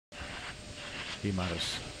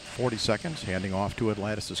T-minus 40 seconds, handing off to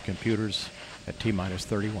Atlantis' computers at T-minus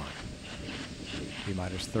 31.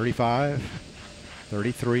 T-minus 35,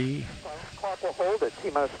 33. Clock will hold at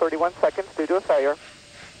T-minus 31 seconds due to a failure.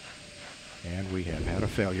 And we have had a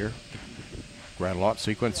failure. Ground launch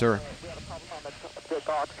sequencer. We had a problem on the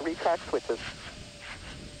dock's retrack switches.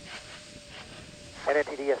 And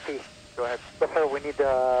NTDSP. Go ahead. Yes, sir. We need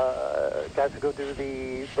guys to go do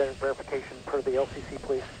the verification per the LCC,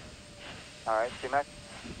 please. All right, CMAC.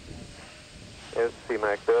 Yes,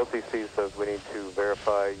 CMAC. The LCC says we need to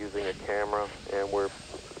verify using a camera, and we're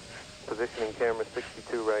positioning camera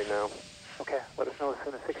 62 right now. Okay, let us know as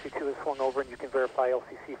soon as 62 is swung over and you can verify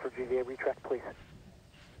LCC for GVA retract, please.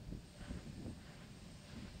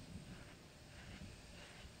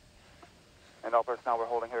 And all personnel, we're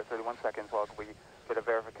holding here at 31 seconds while we get a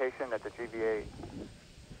verification that the GVA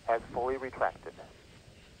has fully retracted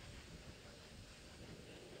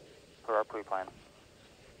per our pre-plan.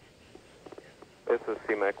 This is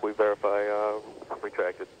CMAC. We verify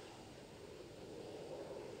retracted.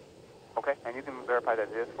 Okay, and you can verify that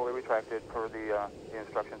it is fully retracted per the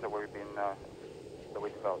instructions that we've been that we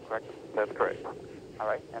developed, correct? That's correct. All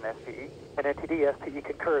right, and SPE? And NTD, SPE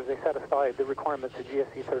concurs. They satisfy the requirements of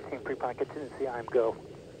GSE 13 pre-plan contingency. I am go.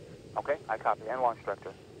 Okay, I copy. And launch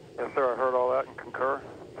director? Yes, sir. I heard all that and concur.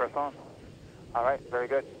 Press on. All right, very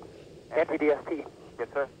good. NTD, SPE. Yes,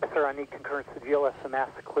 sir. Yes, sir. I need concurrence to GLS and mass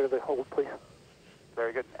to clear the hold, please.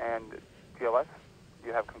 Very good. And GLS,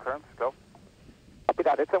 you have concurrence? Go. Copy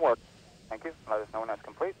that. It's in work. Thank you. Let us know when that's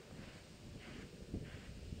complete.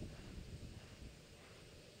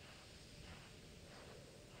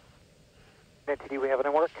 NTD, we have it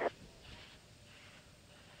in work.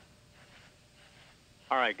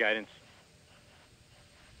 All right, guidance.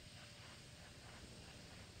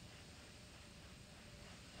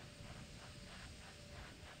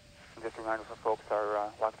 And just a reminder for folks, our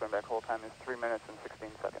lock turn back hold time is 3 minutes and 16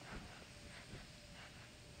 seconds.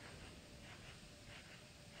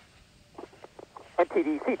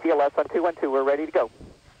 NTD, CTLS on 212. We're ready to go.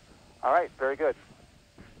 All right, very good.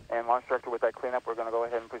 And launch director, with that cleanup, we're going to go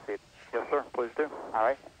ahead and proceed. Yes, sir. Please do. All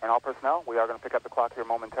right, and all personnel, we are going to pick up the clock here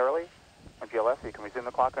momentarily. And GLS, you can resume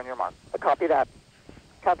the clock on your mark. Copy that.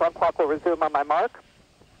 Countdown clock will resume on my mark.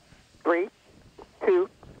 3, 2,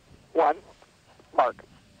 1, mark.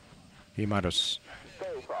 T-minus.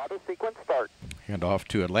 Go for auto sequence start. Handoff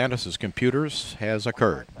to Atlantis' computers has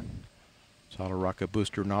occurred. Solid rocket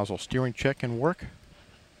booster nozzle steering check and work.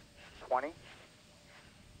 20.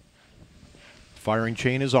 Firing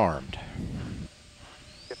chain is armed.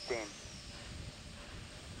 15.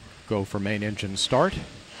 Go for main engine start.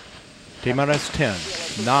 T-minus 10,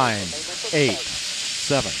 9, 8,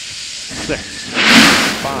 7, 6,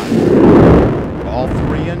 5. All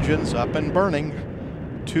three engines up and burning.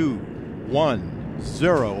 2, 1,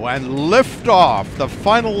 0, and liftoff. The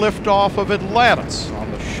final liftoff of Atlantis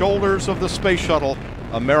on the shoulders of the space shuttle.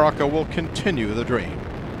 America will continue the dream.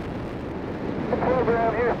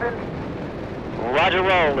 Program, Houston. Roger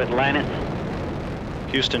roll, Atlantis.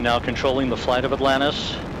 Houston now controlling the flight of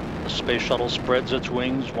Atlantis. The space shuttle spreads its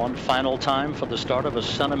wings one final time for the start of a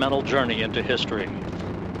sentimental journey into history.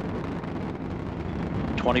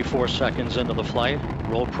 24 seconds into the flight,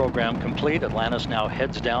 roll program complete. Atlantis now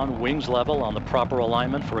heads down, wings level on the proper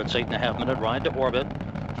alignment for its 8.5-minute ride to orbit.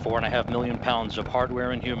 4.5 million pounds of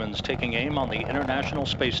hardware and humans taking aim on the International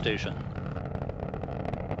Space Station.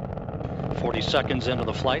 40 seconds into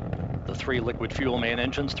the flight, the 3 liquid fuel main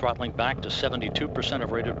engines throttling back to 72%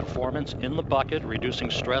 of rated performance in the bucket,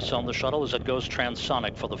 reducing stress on the shuttle as it goes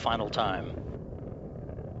transonic for the final time.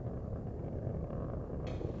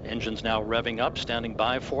 Engines now revving up, standing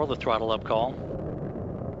by for the throttle up call.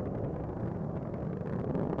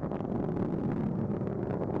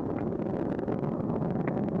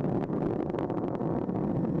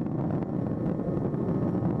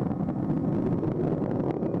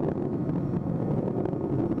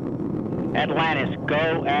 Atlantis,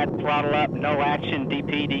 go at throttle up, no action,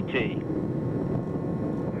 DPDT.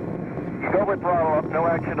 Go with throttle up, no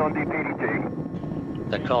action on DPDT.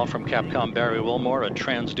 That call from Capcom Barry Wilmore, a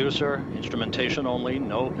transducer, instrumentation only,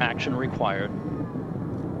 no action required.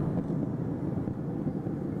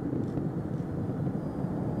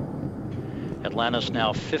 Atlantis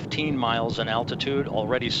now 15 miles in altitude,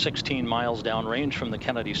 already 16 miles downrange from the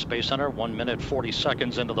Kennedy Space Center, 1 minute 40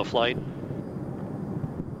 seconds into the flight.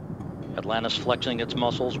 Atlantis flexing its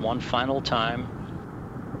muscles one final time.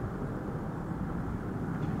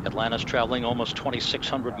 Atlantis traveling almost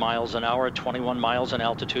 2,600 miles an hour, 21 miles in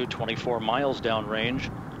altitude, 24 miles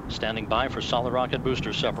downrange, standing by for solid rocket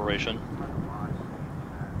booster separation.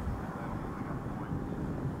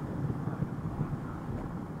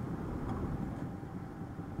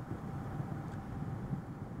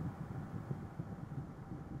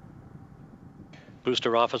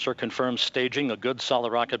 Booster officer confirms staging a good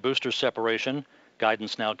solid rocket booster separation.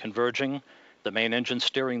 Guidance now converging. The main engine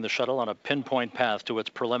steering the shuttle on a pinpoint path to its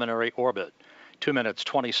preliminary orbit. 2 minutes,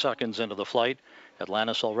 20 seconds into the flight.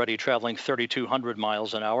 Atlantis already traveling 3,200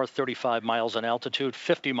 miles an hour, 35 miles in altitude,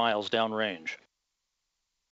 50 miles downrange.